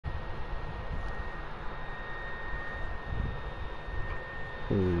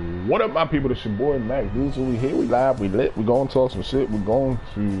What up, my people? It's your boy Mac. Dudes, we here, we live, we lit, we gonna talk some shit. We going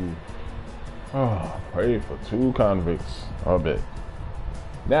to pray for 2 convicts. I bet.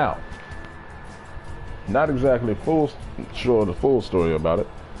 Now, not exactly sure the full story about it.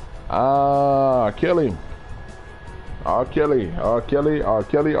 R. Kelly. How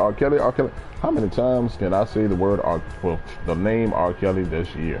many times can I say the word the name R. Kelly this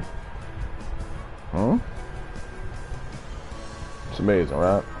year? It's amazing,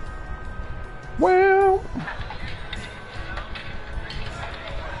 right? Well,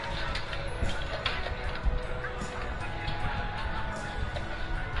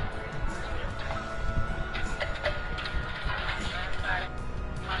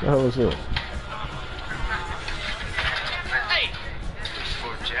 the hell is this? Hey, there's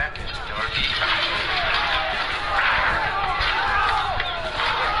 4 jackets, Darby.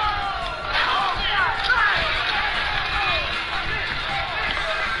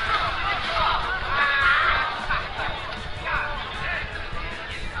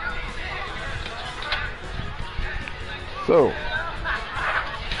 So,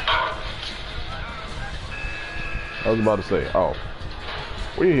 I was about to say,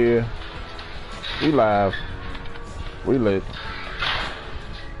 we here, we live, we lit,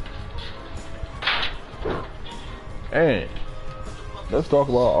 and let's talk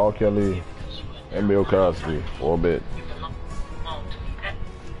about R. Kelly and Bill Cosby for a bit.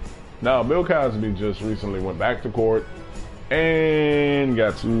 Now, Bill Cosby just recently went back to court and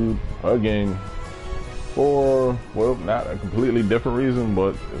got sued again for, well, not a completely different reason,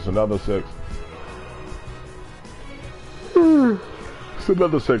 but it's another sex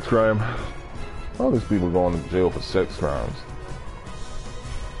crime. All these people going to jail for sex crimes.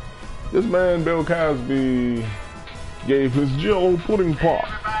 This man, Bill Cosby, gave his Jello pudding pop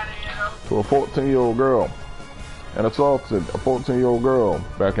to a 14-year-old girl and assaulted a 14-year-old girl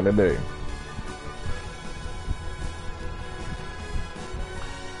back in the day.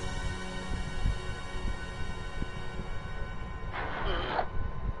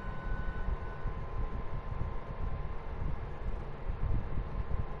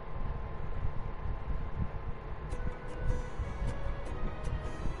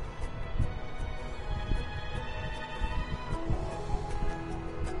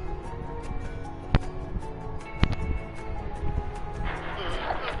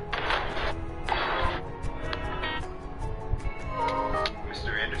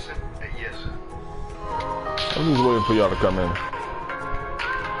 I'm just waiting for y'all to come in.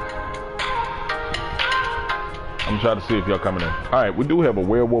 I'm trying to see if y'all coming in. Alright, we do have a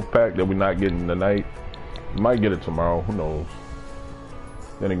werewolf pack that we're not getting tonight. We might get it tomorrow, who knows.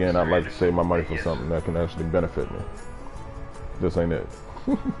 Then again, I'd like to save my money for something that can actually benefit me. This ain't it.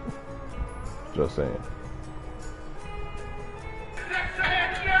 Just saying.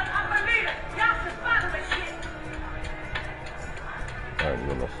 Alright,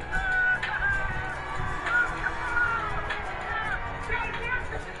 goodness.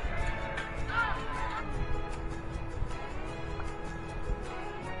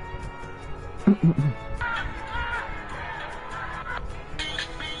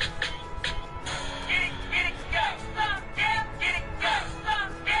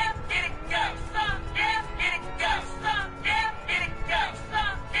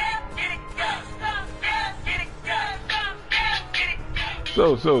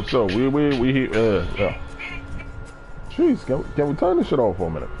 So we jeez, can we turn this shit off for a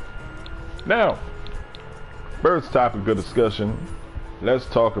minute? Now, first topic of discussion. Let's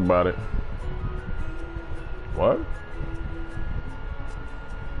talk about it. What?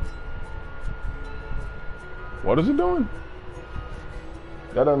 What is it doing?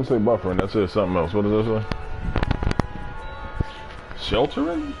 That doesn't say buffering, that says something else. What does this say?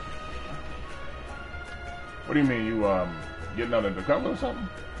 Sheltering? What do you mean, you getting under the cover or something?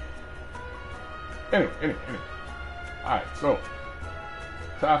 Anyway. Alright, so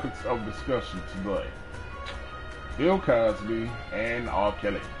topics of discussion today. Bill Cosby and R.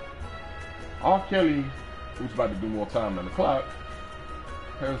 Kelly. R. Kelly, who's about to do more time than the clock,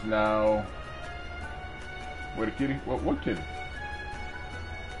 has now... Where the kitty? What kitty?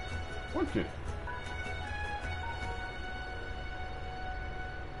 What kitty?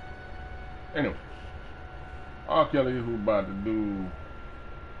 Anyway, R. Kelly, who's about to do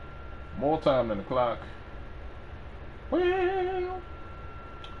more time than the clock. Well,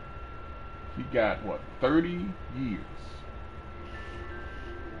 he got what, 30 years.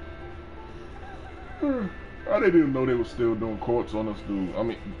 I didn't even know they were still doing courts on this dude. I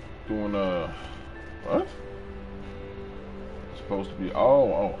mean, doing what? It's supposed to be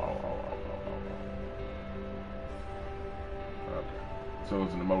okay. So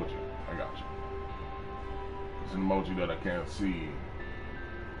it's an emoji. I got you. It's an emoji that I can't see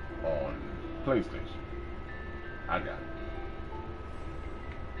on PlayStation. I got it.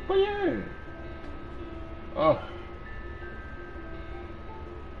 But yeah. Oh.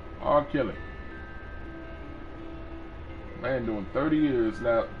 R. Kelly. Man doing 30 years.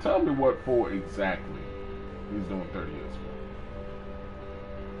 Now, tell me what for exactly he's doing 30 years for.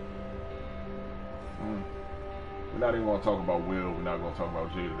 We're not even going to talk about Will. We're not going to talk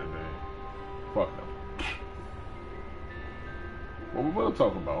about Jada today. Fuck them. What we will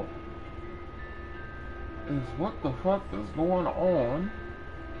talk about is what the fuck is going on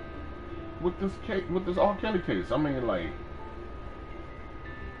with this case, with this R. Kelly case. I mean, like,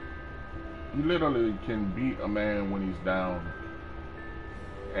 you literally can beat a man when he's down,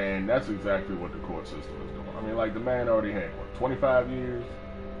 and that's exactly what the court system is doing. I mean, like, the man already had, what, 25 years?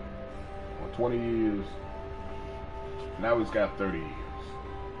 Or 20 years? Now he's got 30 years.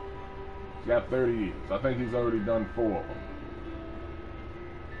 He's got 30 years. I think he's already done 4 of them.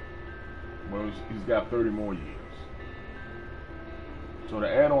 Well, he's got 30 more years. So to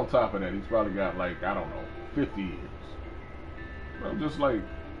add on top of that, he's probably got, like, I don't know, 50 years. I'm just like,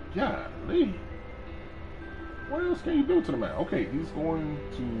 golly. What else can you do to the man? Okay, he's going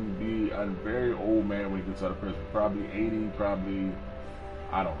to be a very old man when he gets out of prison. Probably 80, probably,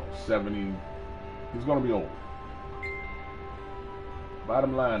 I don't know, 70. He's going to be old.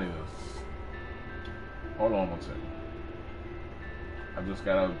 Bottom line is, hold on one second. I just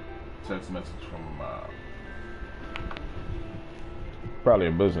got a text message from, probably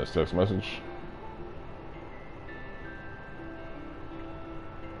a business text message.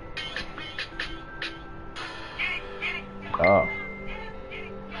 Ah.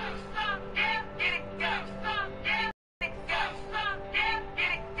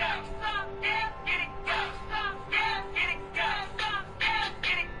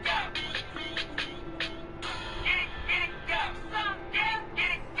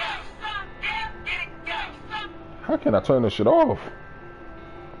 How can I turn this shit off?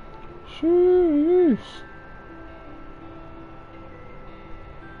 Jeez.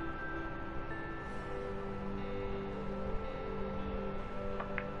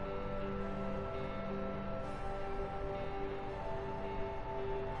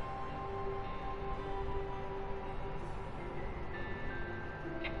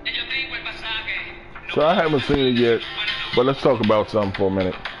 So I haven't seen it yet, but let's talk about something for a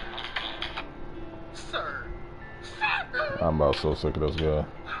minute. Sir. I'm about so sick of this guy.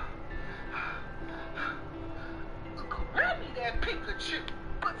 Grab me that Pikachu.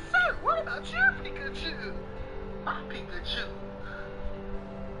 But sir, what about your Pikachu? My Pikachu.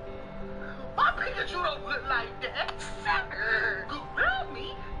 My Pikachu don't look like that. Sir, grab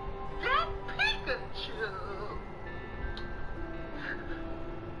me that Pikachu.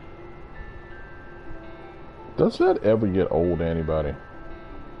 Does that ever get old to anybody?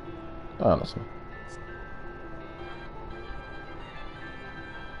 Honestly.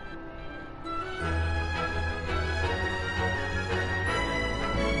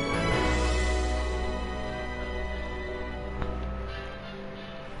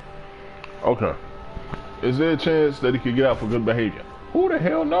 Okay. Is there a chance that he could get out for good behavior? Who the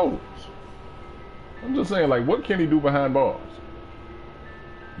hell knows? I'm just saying, like, what can he do behind bars?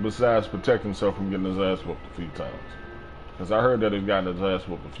 Besides protect himself from getting his ass whooped a few times. Because I heard that he's gotten his ass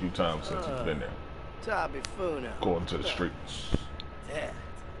whooped a few times since he's been there. According to the streets.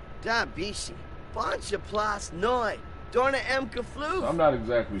 Da bici, bunch of plus noi, Dorna Emka flu. I'm not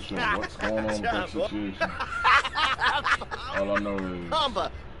exactly sure what's going on with that situation. All I know is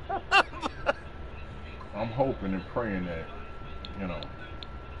I'm hoping and praying that, you know.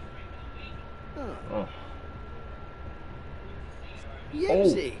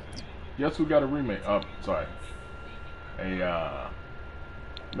 Yipsy. Guess who got a remake? Sorry. A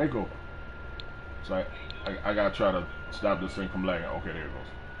makeover. So I gotta try to stop this thing from lagging. Okay, there it goes.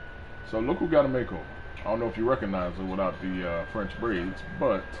 So look who got a makeover. I don't know if you recognize it without the French braids,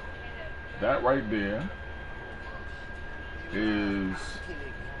 but that right there is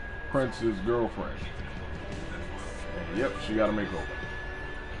Prince's girlfriend. And yep, she got a makeover.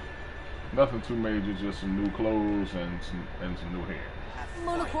 Nothing too major, just some new clothes and some new hair.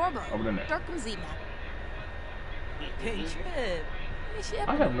 Other than that,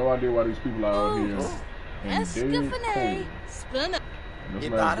 I have no idea why these people are out here in dead cold. And this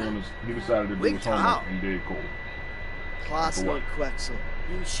man's doing this, he decided to do his homework in dead cold.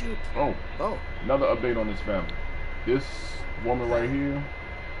 Oh, another update on this family. This woman right here,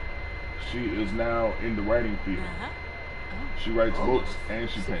 she is now in the writing field. She writes books and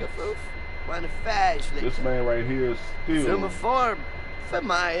she paints. This man right here is still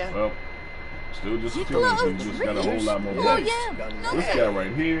Familiar. Well, still just a teenager. He just got a whole lot more money. This guy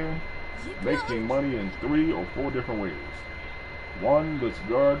right here, making money in 3 or 4 different ways. 1, this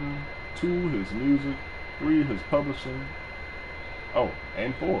garden. 2, his music. 3, his publishing. Oh,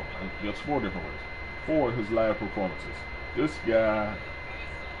 and 4. Just 4 different ways. 4, his live performances. This guy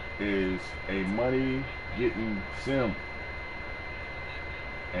is a money-getting sim.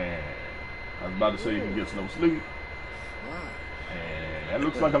 And I was about to say he gets no sleep. And that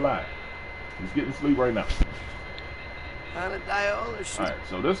looks like a lie. He's getting sleep right now. Alright,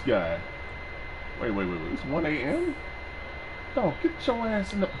 so this guy. Wait. It's 1 a.m.? No, get your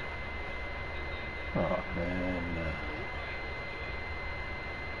ass in the. Oh, man.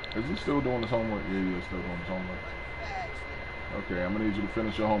 Is he still doing his homework? Yeah, he's still doing his homework. Okay, I'm gonna need you to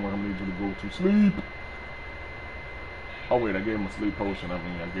finish your homework. I'm gonna need you to go to sleep. Oh, wait, I gave him a sleep potion. I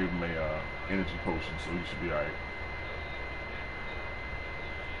gave him a energy potion, so he should be alright.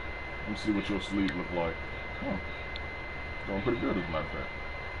 Let me see what your sleep look like. Huh. Going pretty good, as a matter of fact.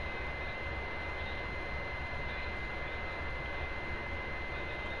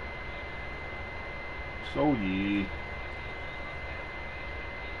 So, yeah.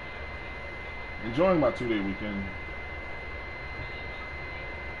 Enjoying my 2-day weekend.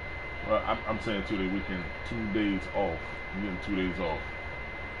 Well, I'm saying 2-day weekend. 2 days off. I'm getting 2 days off.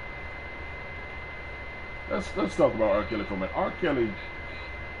 Let's talk about R. Kelly for a minute. R. Kelly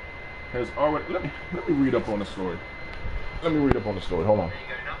has already. Let me read up on the story. Hold on.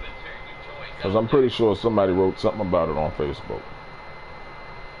 Because I'm pretty sure somebody wrote something about it on Facebook.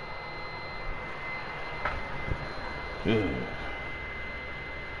 Yeah.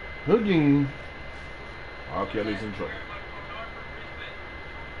 Again, R. Kelly's in trouble.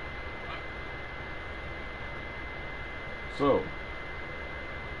 So,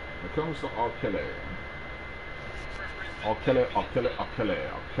 when it comes to R. Kelly. R. Kelly. When it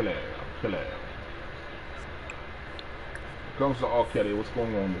comes to R. Kelly, what's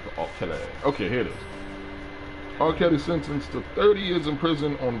going on with R. Kelly? Okay, here it is. R. Kelly sentenced to 30 years in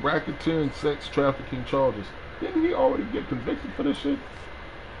prison on racketeering sex trafficking charges. Didn't he already get convicted for this shit?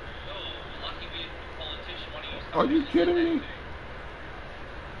 Are you kidding me?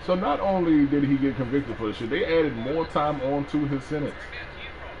 So not only did he get convicted for this shit, they added more time onto his sentence.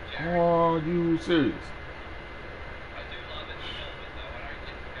 Are you serious?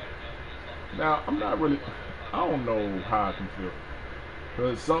 Now, I don't know how I can feel.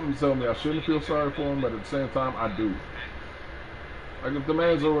 Because something tells me I shouldn't feel sorry for him, but at the same time, I do. Like, if the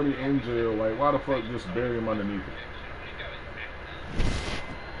man's already in jail, like, why the fuck just bury him underneath it?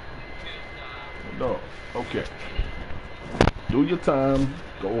 No. Okay. Do your time,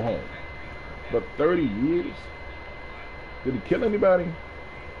 go home. But 30 years? Did he kill anybody?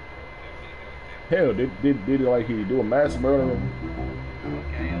 Hell, did he do a mass murder?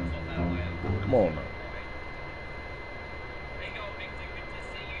 Come on now.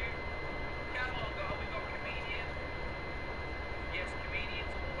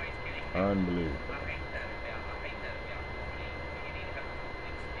 Unbelievable.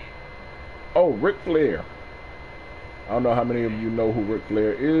 Oh, Ric Flair. I don't know how many of you know who Ric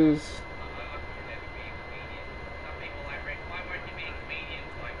Flair is.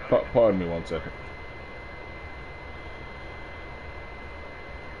 Pardon me 1 second.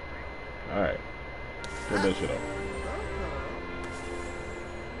 Alright. Put that shit up.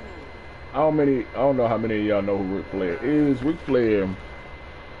 I don't know how many of y'all know who Ric Flair is. Ric Flair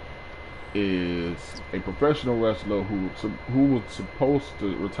is a professional wrestler who was supposed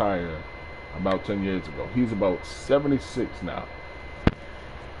to retire about 10 years ago. He's about 76 now.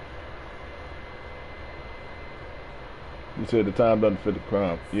 He said the time doesn't fit the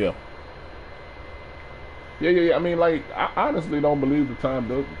crime. Yeah. I mean, like, I honestly don't believe the time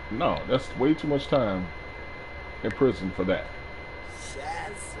does. No, that's way too much time in prison for that.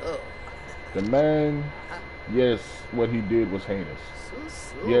 The man, yes, what he did was heinous.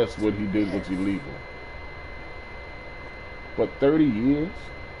 Yes, what he did was illegal. But 30 years?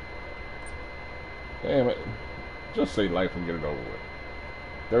 Damn it. Just say life and get it over with.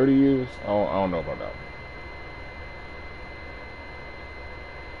 30 years? I don't know about that.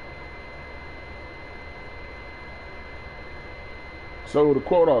 So to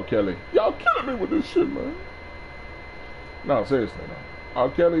quote R. Kelly, y'all killing me with this shit, man. No, seriously, no. R.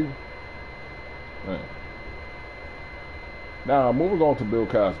 Kelly, man. Now, moving on to Bill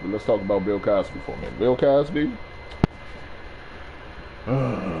Cosby. Let's talk about Bill Cosby for a minute. Bill Cosby,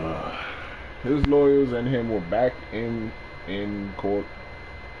 his lawyers and him were back in court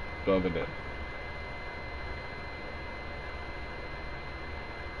the other day.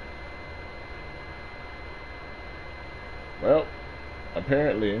 Well,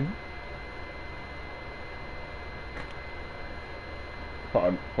 apparently,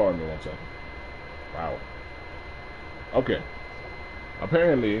 pardon me 1 second. Wow. Okay.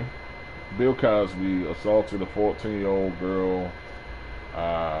 Apparently, Bill Cosby assaulted a 14-year-old girl,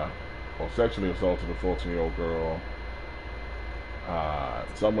 or sexually assaulted a 14-year-old girl,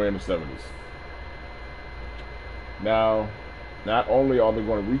 somewhere in the 70s. Now, not only are they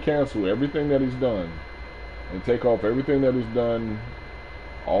going to recancel everything that he's done and take off everything that he's done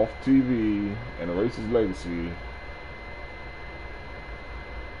off TV and erase his legacy,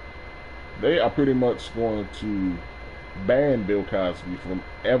 they are pretty much going to ban Bill Cosby from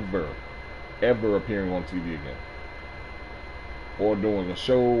ever appearing on TV again, or doing a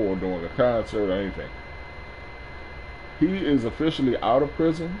show, or doing a concert, or anything. He is officially out of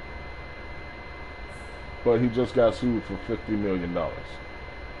prison, but he just got sued for $50 million.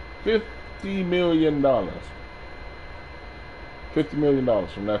 $50 million. $50 million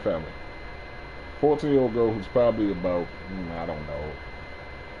from that family. 14-year-old girl who's probably about, I don't know,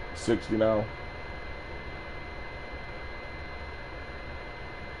 60 now.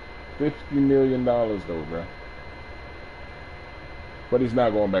 $50 million though, bruh. But he's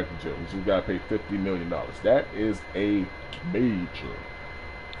not going back to jail. He's just got to pay $50 million. That is a major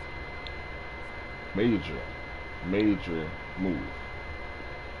move.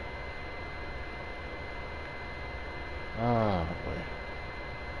 Ah, boy.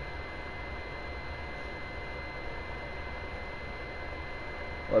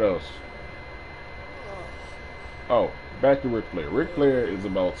 What else? Oh, back to Ric Flair. Ric Flair is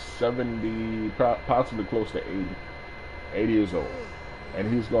about 70, possibly close to 80 years old.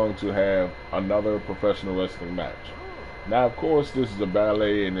 And he's going to have another professional wrestling match. Now, of course, this is a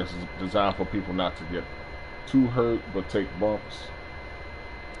ballet, and this is designed for people not to get too hurt, but take bumps.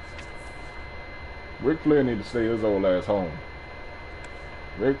 Ric Flair need to stay his old ass home.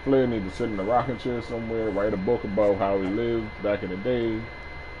 Ric Flair need to sit in a rocking chair somewhere, write a book about how he lived back in the day,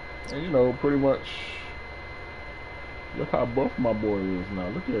 and, you know, pretty much, look how buff my boy is now.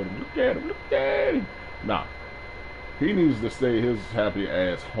 Look at him, look at him, look at him. Nah, he needs to stay his happy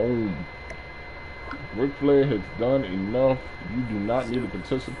ass home. Ric Flair has done enough. You do not need to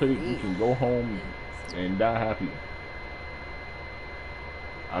participate. You can go home and die happy.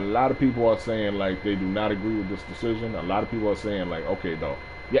 A lot of people are saying, like, they do not agree with this decision. A lot of people are saying, like, okay, dog,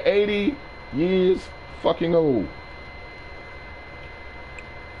 you're 80 years fucking old.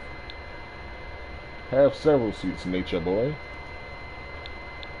 Have several seats, nature boy.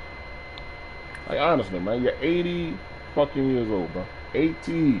 Like, honestly, man, you're 80 fucking years old, bro.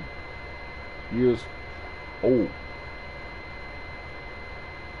 80 years old.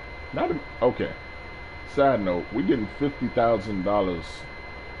 Not a, okay. Side note, we're getting $50,000.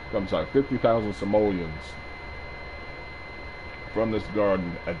 I'm sorry, 50,000 simoleons from this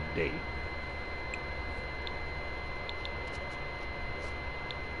garden a day.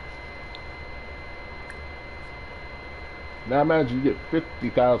 Now imagine you get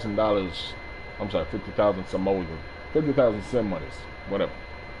 $50,000. I'm sorry, 50,000 simoleons, 50,000 sim monies, whatever.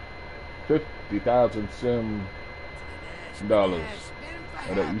 50,000 sim dollars.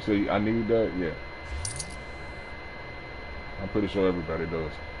 You say I need that? Yeah. I'm pretty sure everybody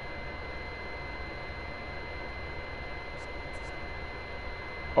does.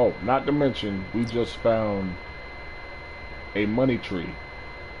 Oh, not to mention, we just found a money tree.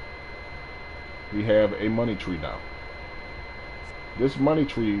 We have a money tree now. This money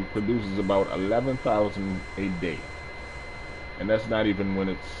tree produces about 11,000 a day. And that's not even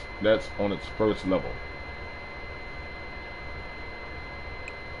when that's on its first level.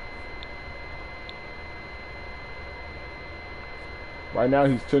 Right now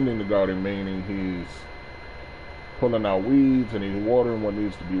he's tending the garden, meaning he's pulling out weeds and he's watering what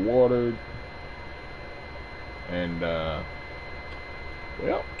needs to be watered. And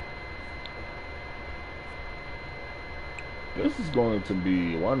well, this is going to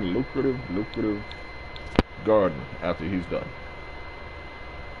be one lucrative garden after he's done.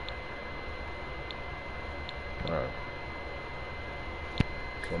 Alright.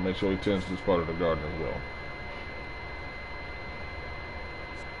 So make sure he tends this part of the garden as well.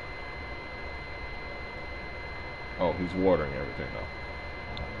 Oh, he's watering everything now.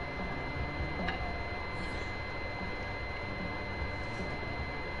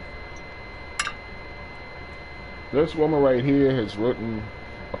 This woman right here has written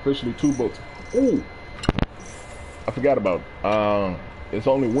officially 2 books. Ooh! I forgot about it. It's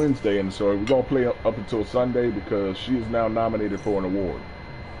only Wednesday, and so we're going to play up until Sunday because she is now nominated for an award.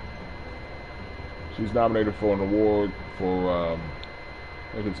 She's nominated for an award for, I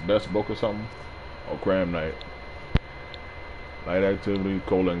think it's Best Book or something, or Cram Night. Light activity,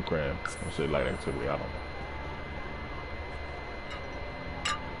 cola and cram. I say light activity, I don't know.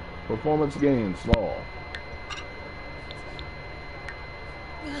 Performance gain, small.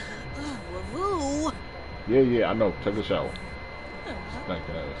 Woo. Yeah, I know. Take a shower. Thank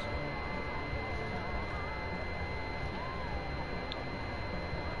you, ass.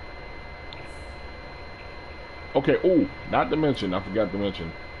 Okay, ooh, not to mention, I forgot to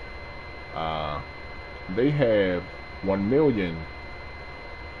mention, they have 1 million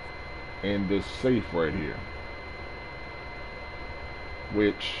in this safe right here.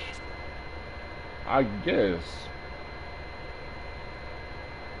 Which, I guess,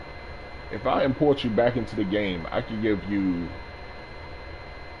 if I import you back into the game, I could give you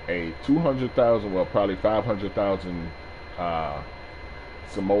a 200,000, well, probably 500,000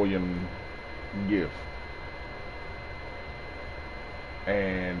 simoleon gift.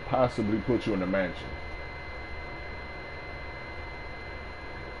 And possibly put you in a mansion.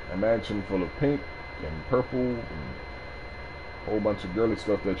 A mansion full of pink and purple and a whole bunch of girly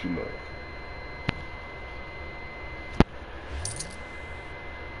stuff that you love.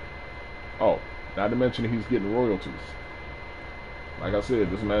 Oh, not to mention he's getting royalties. Like I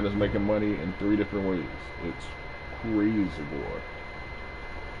said, this man is making money in 3 different ways. It's crazy good.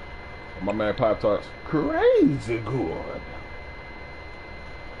 My man Pop Tarts, crazy good.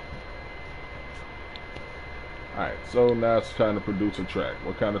 Alright, so now it's trying to produce a track.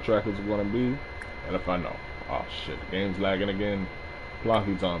 What kind of track is it going to be? And if I know. Oh shit, the game's lagging again.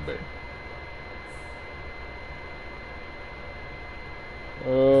 Plonky Zombie.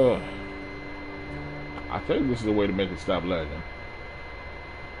 I think this is a way to make it stop lagging.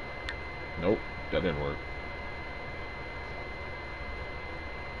 Nope, that didn't work.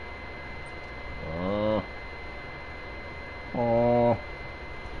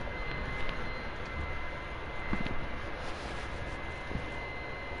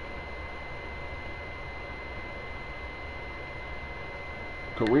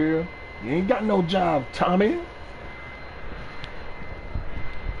 Career, you ain't got no job, Tommy.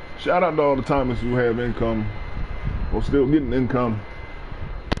 Shout out to all the Tommies who have income or still getting income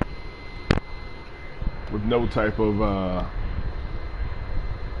with no type of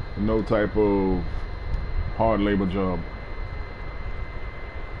hard labor job.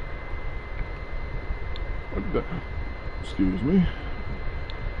 What the? Excuse me.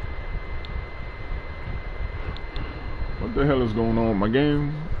 What the hell is going on with my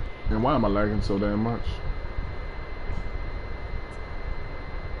game? And why am I lagging so damn much?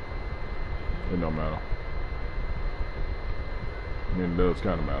 It don't matter. I mean, it does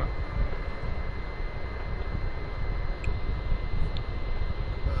kind of matter.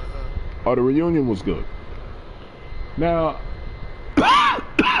 Oh, the reunion was good. Now,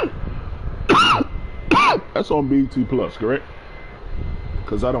 that's on BT Plus, correct?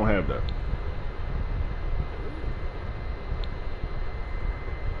 Because I don't have that.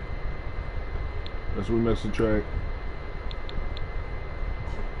 Let's remix the track.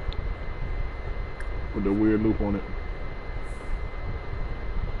 Put the weird loop on it.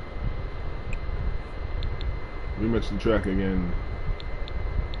 Remix the track again.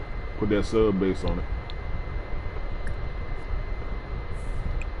 Put that sub bass on it.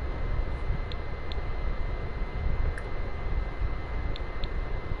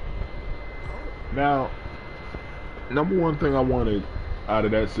 Now, number one thing I wanted out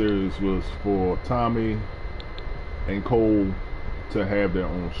of that series was for Tommy and Cole to have their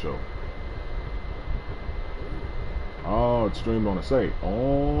own show. Oh, it's streamed on the site.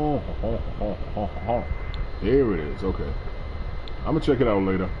 Oh, here it is. Okay, I'm gonna check it out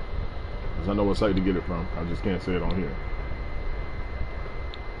later, because I know what site to get it from. I just can't say it on here.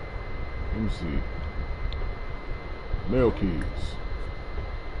 Let me see. Mail keys.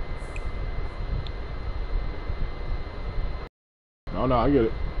 No, I get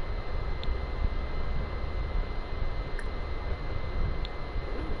it.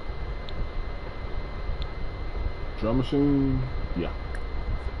 Drum machine, yeah.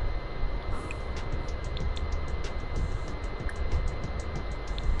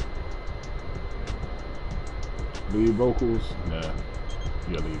 Lead vocals, nah.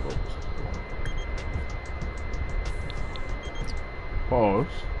 Yeah, lead vocals. Pause.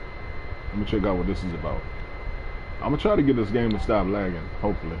 Let me check out what this is about. I'm gonna try to get this game to stop lagging,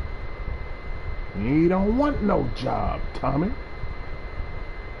 hopefully. You don't want no job, Tommy.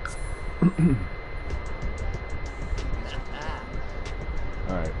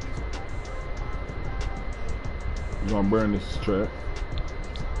 Alright. You gonna burn this track?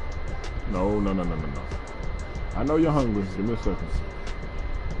 No. I know you're hungry. Give me a second.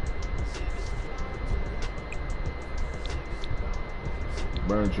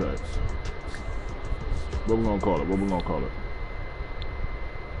 Burn tracks. What we gonna call it? What we gonna call it?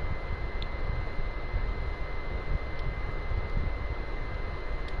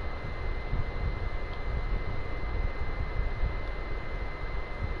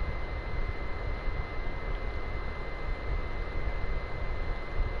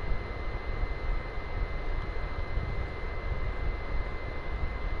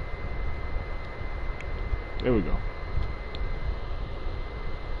 There we go.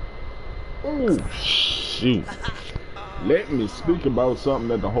 Oh, shoot. Let me speak about something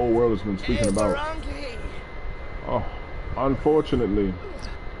that the whole world has been speaking about. Oh, unfortunately,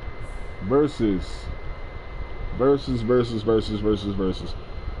 versus.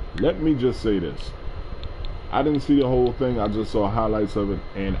 Let me just say this. I didn't see the whole thing. I just saw highlights of it,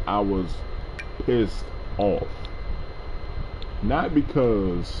 and I was pissed off. Not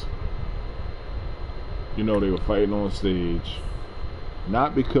because, you know, they were fighting on stage.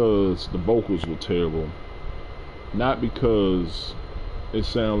 Not because the vocals were terrible. Not because it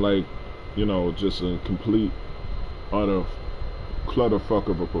sounded like, you know, just a complete, utter clutterfuck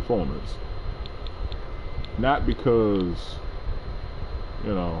of a performance. Not because,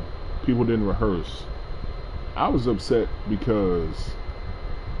 you know, people didn't rehearse. I was upset because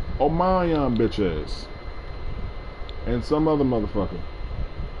Omarion bitch ass and some other motherfucker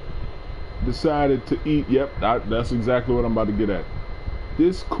decided to eat. Yep, that's exactly what I'm about to get at.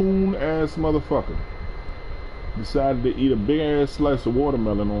 This coon ass motherfucker decided to eat a big ass slice of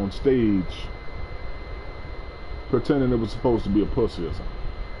watermelon on stage, pretending it was supposed to be a pussy or something.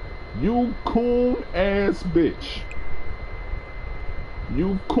 You coon ass bitch.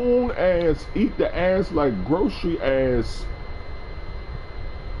 You coon ass, eat the ass like grocery ass,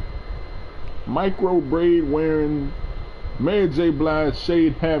 micro braid wearing, Mary J. Blige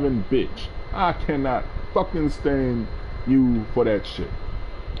shade having bitch. I cannot fucking stand you for that shit.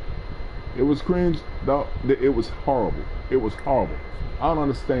 It was cringe, dog. It was horrible. It was horrible. I don't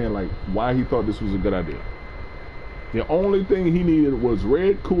understand like why he thought this was a good idea. The only thing he needed was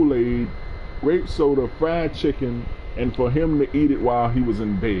red Kool-Aid, grape soda, fried chicken, and for him to eat it while he was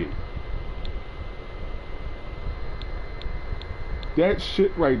in bed. That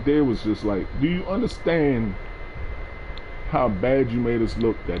shit right there was just like, do you understand how bad you made us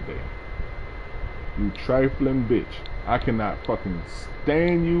look that day? You trifling bitch. I cannot fucking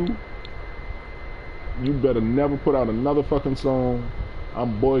stand you. You better never put out another fucking song.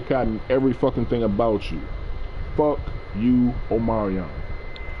 I'm boycotting every fucking thing about you. Fuck you, Omarion.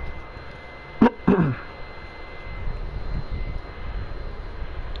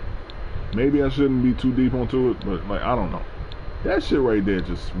 Maybe I shouldn't be too deep onto it, but like, I don't know. That shit right there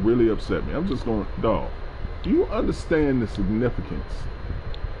just really upset me. I'm just going, dog, do you understand the significance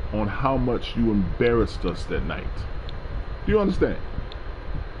on how much you embarrassed us that night? Do you understand?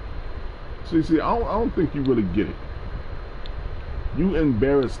 See, I don't think you really get it. You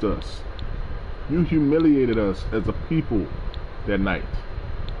embarrassed us. You humiliated us as a people that night.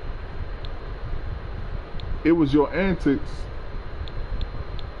 It was your antics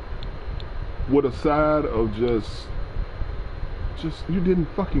with a side of just you didn't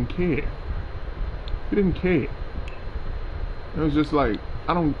fucking care. You didn't care. It was just like,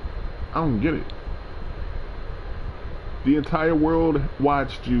 I don't get it. The entire world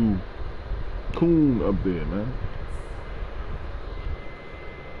watched you coon up there, man.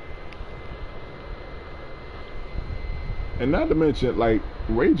 And not to mention, like,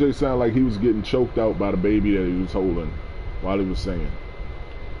 Ray J sounded like he was getting choked out by the baby that he was holding while he was singing.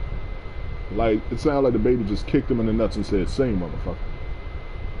 Like, it sounded like the baby just kicked him in the nuts and said, sing, motherfucker.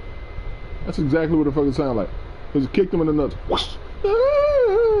 That's exactly what the fuck it sounded like. He just kicked him in the nuts. Whoosh.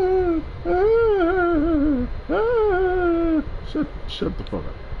 Shut the fuck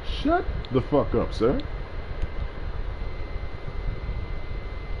up. Shut the fuck up, sir.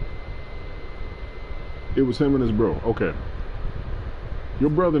 It was him and his bro. Okay. Your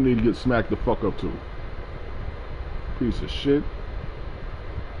brother need to get smacked the fuck up too. Piece of shit.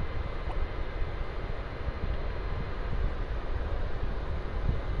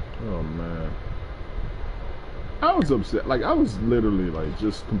 Oh man. I was upset. Like, I was literally like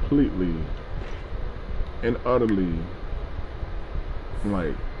just completely and utterly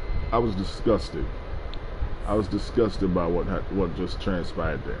like, I was disgusted. I was disgusted by what just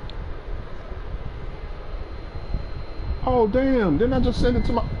transpired there. Oh damn, didn't I just send it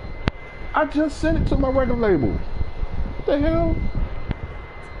to my record label. What the hell?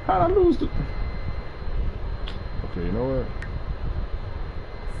 How'd I lose the... Okay, you know what?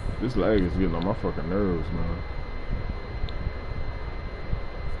 This lag is getting on my fucking nerves, man.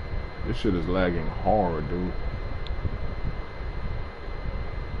 This shit is lagging hard, dude.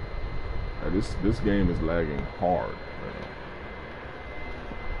 Like this game is lagging hard right now.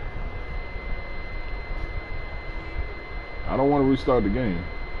 I don't want to restart the game,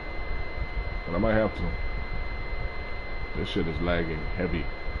 but I might have to. This shit is lagging heavy.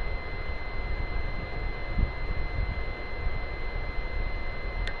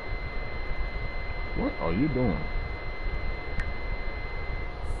 What are you doing?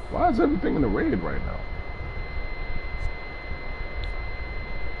 Why is everything in the red right now?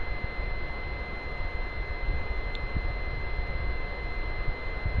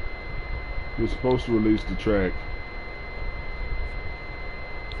 You're supposed to release the track.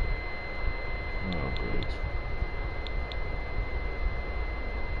 Oh, great.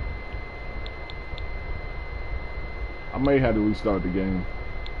 I may have to restart the game.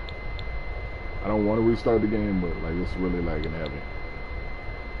 I don't want to restart the game, but like it's really lagging heavy.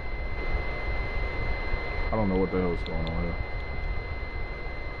 I don't know what the hell is going on here.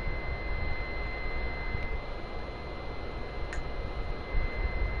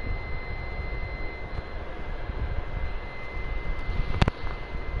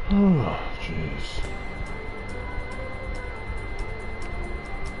 Oh, jeez.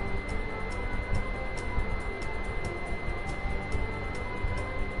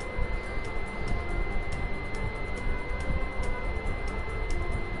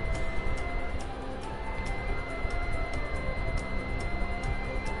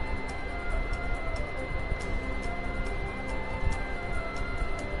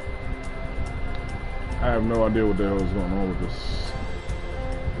 I have no idea what the hell is going on with this.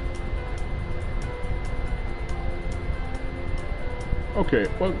 Okay,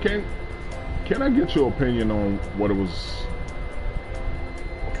 well, can I get your opinion on what it was,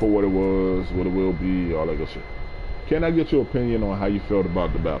 for what it was, what it will be, all that good shit? Can I get your opinion on how you felt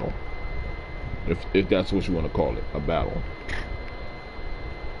about the battle? If that's what you want to call it, a battle.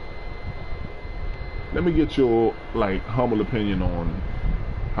 Let me get your like humble opinion on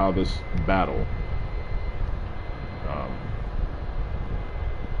how this battle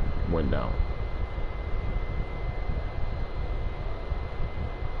went down.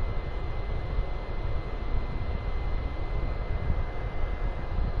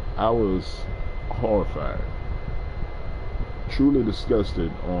 I was horrified, truly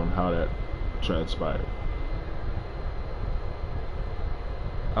disgusted on how that transpired.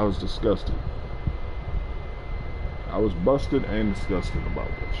 I was disgusted. I was busted and disgusted about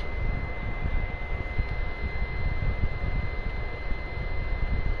that shit.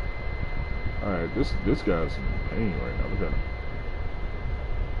 Alright, this guy's in pain right now. Look at him.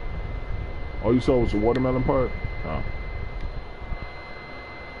 All you saw was the watermelon part? Oh.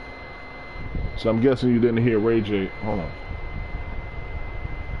 So I'm guessing you didn't hear Ray J. Hold on.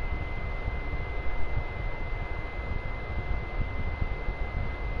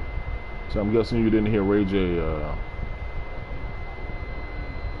 So I'm guessing you didn't hear Ray J.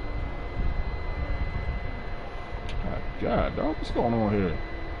 God, dog, what's going on here?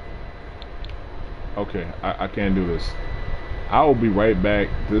 Okay, I can't do this. I'll be right back.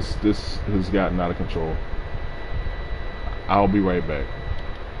 This has gotten out of control. I'll be right back.